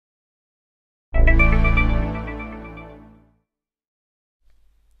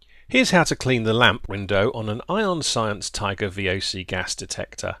Here's how to clean the lamp window on an Ionisation Tiger VOC gas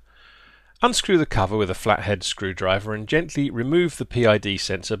detector. Unscrew the cover with a flathead screwdriver and gently remove the PID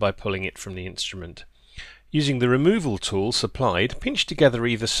sensor by pulling it from the instrument. Using the removal tool supplied, pinch together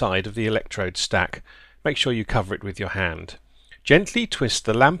either side of the electrode stack. Make sure you cover it with your hand. Gently twist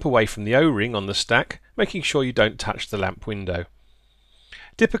the lamp away from the O-ring on the stack, making sure you don't touch the lamp window.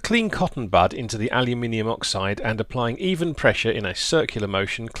 Dip a clean cotton bud into the aluminium oxide and applying even pressure in a circular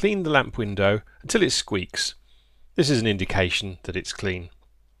motion, clean the lamp window until it squeaks. This is an indication that it's clean.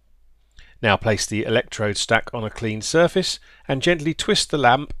 Now place the electrode stack on a clean surface and gently twist the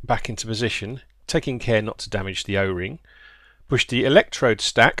lamp back into position, taking care not to damage the O-ring. Push the electrode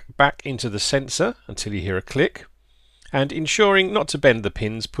stack back into the sensor until you hear a click, and ensuring not to bend the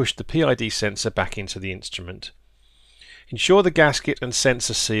pins, push the PID sensor back into the instrument. Ensure the gasket and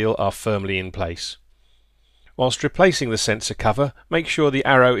sensor seal are firmly in place. Whilst replacing the sensor cover, make sure the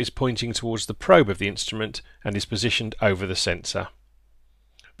arrow is pointing towards the probe of the instrument and is positioned over the sensor.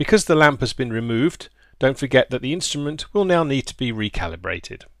 Because the lamp has been removed, don't forget that the instrument will now need to be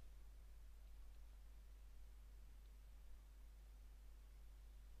recalibrated.